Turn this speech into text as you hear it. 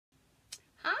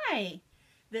Hi,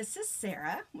 this is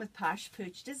Sarah with Posh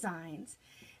Pooch Designs,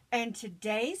 and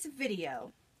today's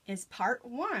video is part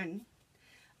 1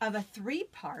 of a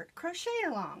 3-part crochet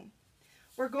along.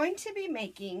 We're going to be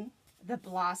making the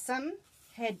blossom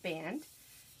headband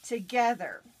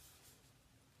together.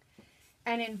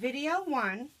 And in video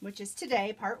 1, which is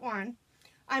today, part 1,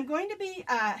 I'm going to be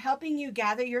helping you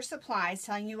gather your supplies,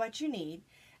 telling you what you need,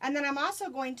 and then I'm also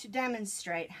going to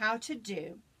demonstrate how to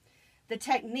do the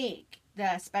technique,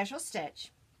 the special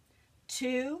stitch,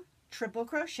 2 triple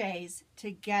crochets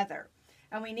together.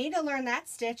 And we need to learn that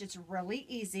stitch. It's really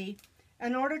easy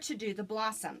in order to do the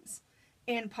blossoms.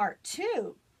 In part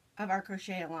 2 of our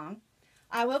crochet along,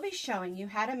 I will be showing you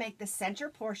how to make the center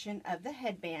portion of the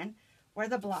headband where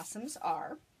the blossoms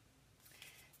are.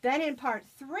 Then in part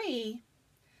 3,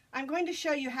 I'm going to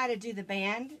show you how to do the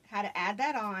band, how to add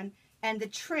that on, and the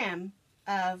trim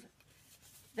of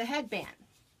the headband.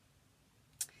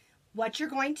 What you're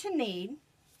going to need,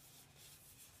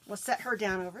 we'll set her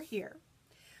down over here.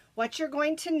 What you're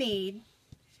going to need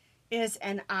is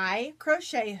an eye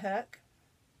crochet hook.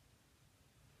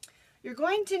 You're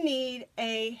going to need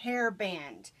a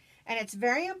hairband, and it's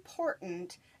very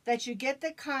important that you get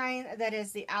the kind that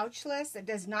is the ouchless, that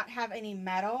does not have any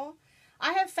metal.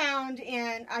 I have found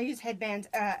I use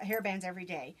hairbands every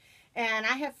day, and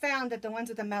I have found that the ones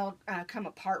with the metal come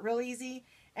apart real easy.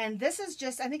 And this is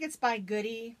just, I think it's by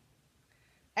Goody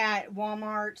at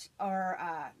Walmart or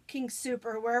King Soop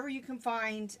or wherever you can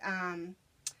find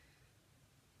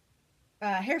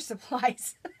hair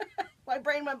supplies. My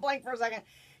brain went blank for a second.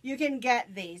 You can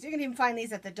get these. You can even find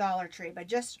these at the Dollar Tree, but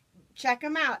just check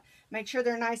them out. Make sure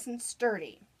they're nice and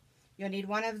sturdy. You'll need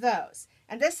one of those.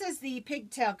 And this is the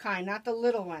pigtail kind, not the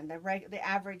little one, the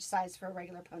average size for a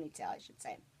regular ponytail, I should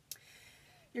say.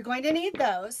 You're going to need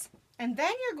those, and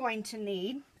then you're going to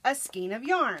need a skein of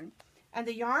yarn. And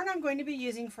the yarn I'm going to be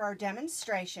using for our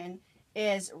demonstration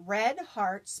is Red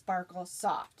Heart Sparkle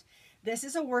Soft. This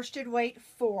is a worsted weight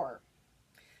 4.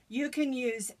 You can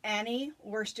use any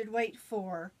worsted weight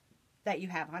 4 that you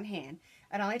have on hand.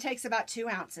 It only takes about 2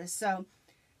 ounces, so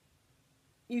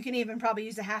you can even probably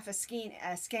use a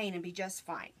skein and be just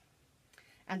fine.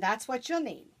 And that's what you'll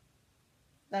need.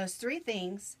 Those 3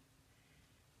 things: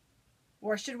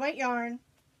 worsted weight yarn,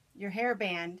 your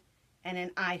hairband, and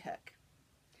an eye hook.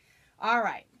 All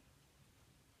right.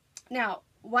 Now,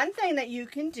 one thing that you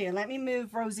can do, let me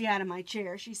move Rosie out of my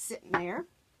chair. She's sitting there.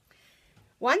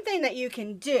 One thing that you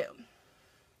can do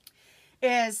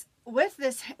is with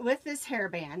this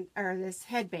hairband, or this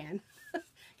headband,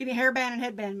 getting hairband and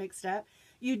headband mixed up,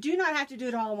 you do not have to do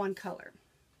it all in one color.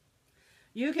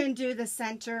 You can do the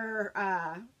center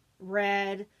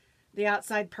red, the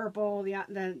outside purple,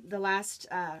 the last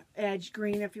edge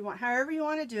green if you want, however you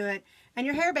want to do it. And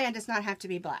your hairband does not have to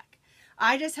be black.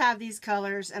 I just have these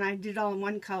colors, and I did it all in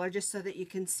one color just so that you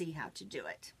can see how to do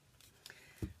it.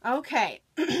 Okay.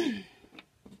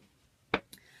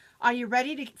 Are you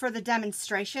ready for the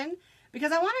demonstration?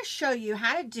 Because I want to show you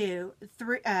how to do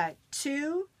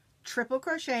 2 triple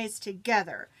crochets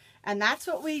together. And that's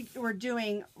what we're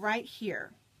doing right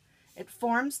here. It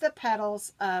forms the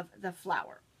petals of the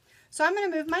flower. So I'm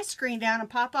going to move my screen down and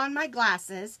pop on my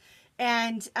glasses.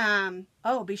 And,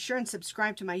 oh, be sure and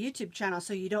subscribe to my YouTube channel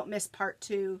so you don't miss part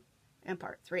 2 and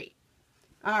part 3.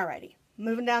 Alrighty,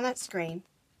 moving down that screen.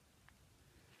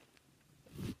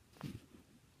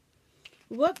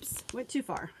 Whoops, went too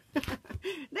far.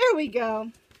 There we go.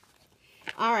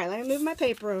 Alright, let me move my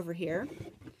paper over here.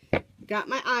 Got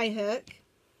my eye hook.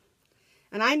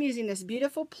 And I'm using this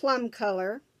beautiful plum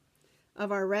color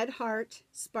of our Red Heart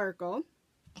Sparkle.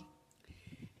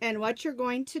 And what you're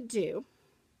going to do,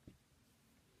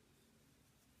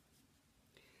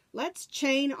 let's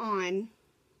chain on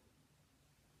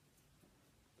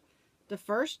the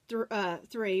first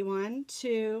 3. 1,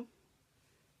 2,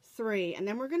 3. And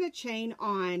then we're going to chain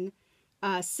on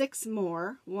 6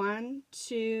 more. 1,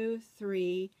 2,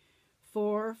 3,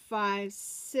 4, 5,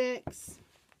 6,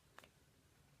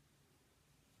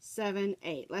 7,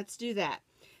 8. Let's do that.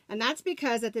 And that's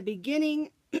because at the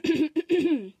beginning,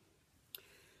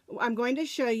 I'm going to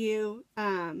show you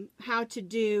how to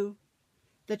do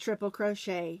the triple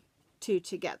crochet 2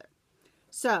 together.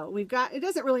 So we've got, it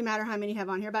doesn't really matter how many you have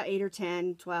on here, about 8 or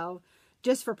 10, 12,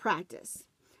 just for practice.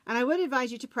 And I would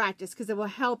advise you to practice because it will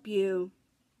help you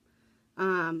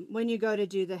when you go to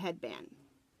do the headband.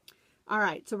 All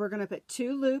right, so we're going to put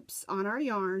 2 loops on our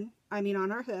yarn,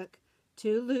 on our hook,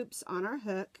 2 loops on our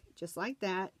hook, just like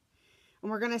that. And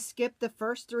we're going to skip the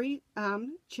first 3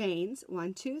 chains,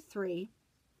 1, 2, 3.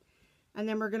 And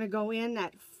then we're going to go in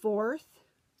that 4th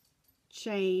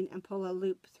chain and pull a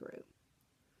loop through.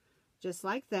 Just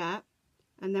like that.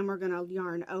 and then we're going to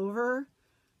yarn over,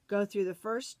 go through the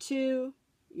first 2,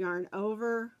 yarn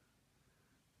over,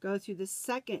 go through the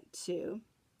second 2,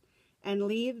 and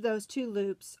leave those 2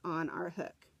 loops on our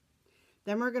hook.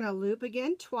 Then we're going to loop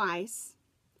again twice,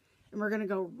 and we're going to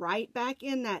go right back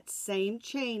in that same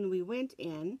chain we went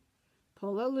in,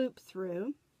 pull a loop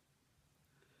through,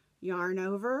 yarn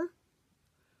over,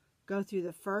 go through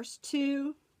the first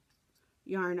 2,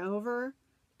 yarn over,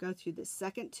 go through the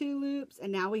second 2 loops,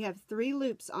 and now we have 3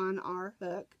 loops on our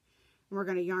hook. And we're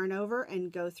going to yarn over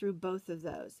and go through both of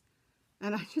those.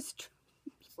 And I just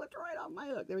slipped right off my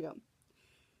hook. There we go.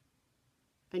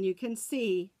 And you can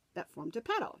see that formed a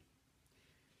petal.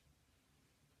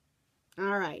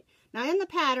 All right. Now in the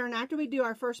pattern, after we do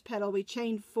our first petal, we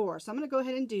chain 4. So I'm going to go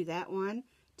ahead and do that. 1,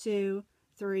 2,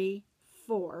 3,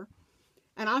 4.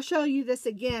 And I'll show you this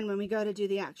again when we go to do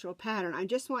the actual pattern. I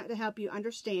just want to help you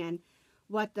understand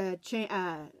what the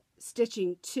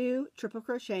stitching 2 triple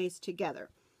crochets together.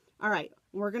 All right,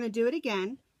 we're going to do it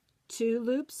again. 2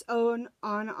 loops on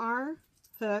our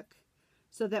hook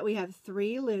so that we have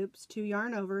 3 loops, 2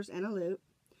 yarn overs and a loop.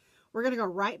 We're going to go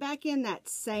right back in that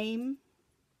same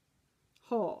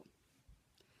hole,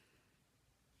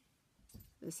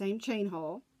 the same chain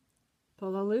hole,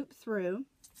 pull a loop through,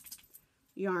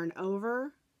 yarn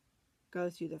over, go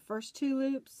through the first 2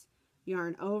 loops,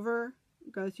 yarn over,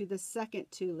 go through the second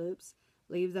 2 loops,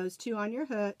 leave those 2 on your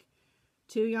hook,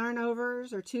 2 yarn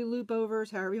overs or 2 loop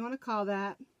overs, however you want to call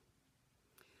that.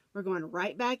 We're going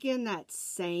right back in that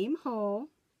same hole,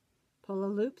 pull a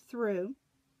loop through,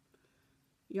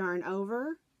 yarn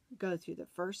over, go through the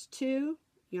first 2,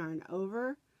 yarn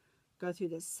over, go through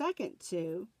the second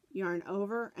 2, yarn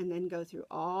over, and then go through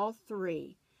all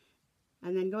 3.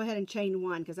 And then go ahead and chain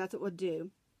 1 because that's what we'll do.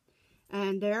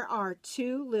 And there are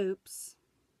 2 loops.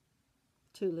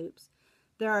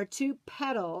 There are 2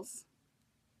 petals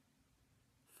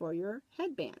for your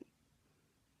headband.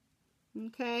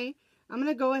 Okay, I'm going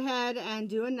to go ahead and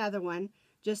do another one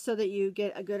just so that you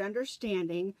get a good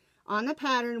understanding. On the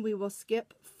pattern, we will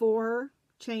skip 4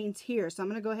 chains here. So I'm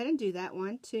going to go ahead and do that.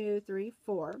 1, 2, 3,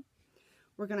 4.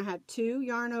 We're going to have 2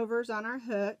 yarn overs on our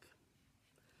hook.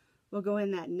 We'll go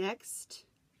in that next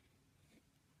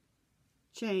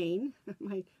chain.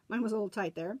 Mine was a little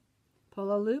tight there.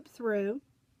 Pull a loop through,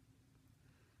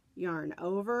 yarn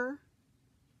over,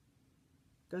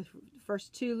 go through the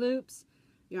first 2 loops,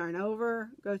 yarn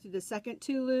over, go through the second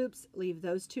 2 loops, leave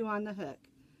those 2 on the hook.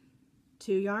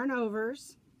 2 yarn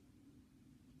overs,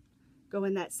 go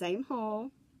in that same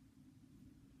hole,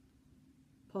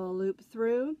 pull a loop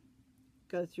through,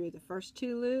 go through the first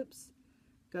 2 loops,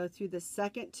 go through the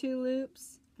second 2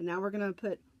 loops, and now we're going to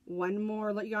put 1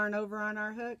 more yarn over on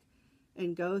our hook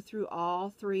and go through all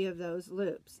 3 of those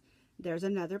loops. There's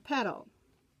another petal.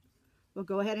 We'll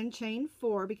go ahead and chain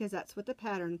 4 because that's what the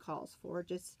pattern calls for.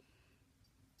 Just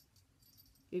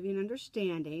give you an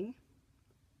understanding.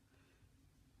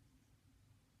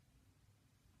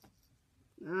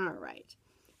 All right.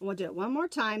 We'll do it one more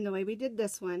time the way we did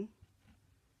this one.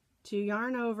 2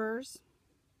 yarn overs,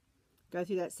 go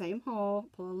through that same hole,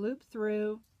 pull a loop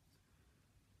through,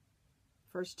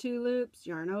 first 2 loops,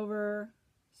 yarn over,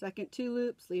 second 2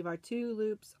 loops, leave our 2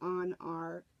 loops on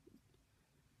our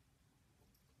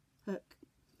hook.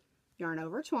 Yarn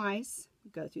over twice,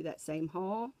 go through that same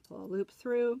hole, pull a loop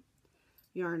through,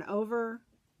 yarn over,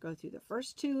 go through the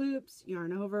first 2 loops,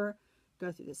 yarn over,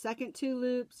 go through the second 2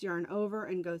 loops, yarn over,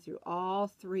 and go through all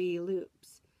 3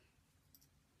 loops.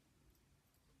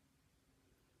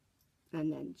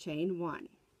 And then chain 1.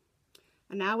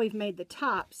 And now we've made the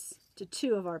tops to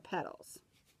 2 of our petals.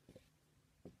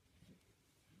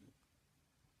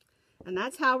 And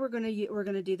that's how we're going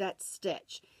to do that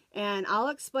stitch. And I'll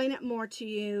explain it more to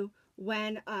you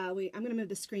when I'm going to move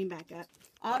the screen back up.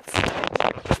 I'll explain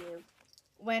it to you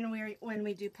when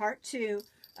we do part 2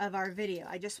 of our video.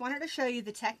 I just wanted to show you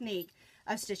the technique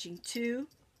of stitching 2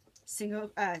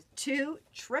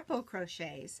 triple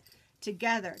crochets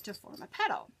together to form a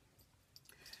petal.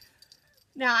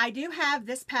 Now, I do have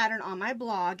this pattern on my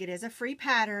blog. It is a free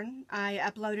pattern. I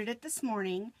uploaded it this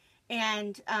morning,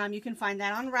 and you can find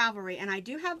that on Ravelry. And I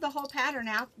do have the whole pattern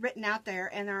written out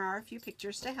there, and there are a few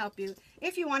pictures to help you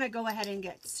if you want to go ahead and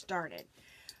get started.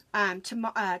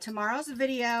 Tomorrow's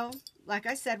video, like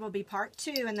I said, will be part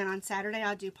 2, and then on Saturday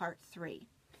I'll do part 3.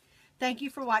 Thank you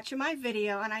for watching my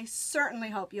video, and I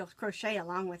certainly hope you'll crochet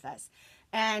along with us.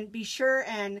 And be sure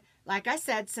and, like I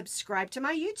said, subscribe to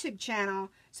my YouTube channel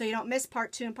so you don't miss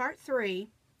part 2 and part 3.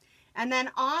 And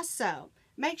then also,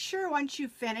 make sure once you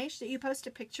finish that you post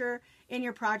a picture in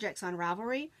your projects on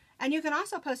Ravelry. And you can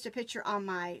also post a picture on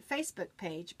my Facebook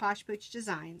page, Posh Pooch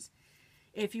Designs,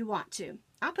 if you want to.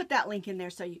 I'll put that link in there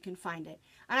so you can find it.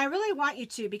 And I really want you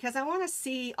to, because I want to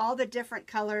see all the different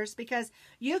colors, because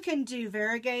you can do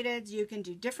variegated, you can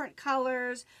do different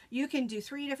colors, you can do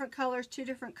 3 different colors, 2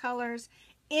 different colors.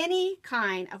 Any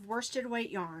kind of worsted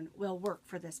weight yarn will work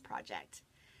for this project.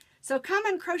 So come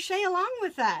and crochet along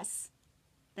with us.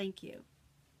 Thank you.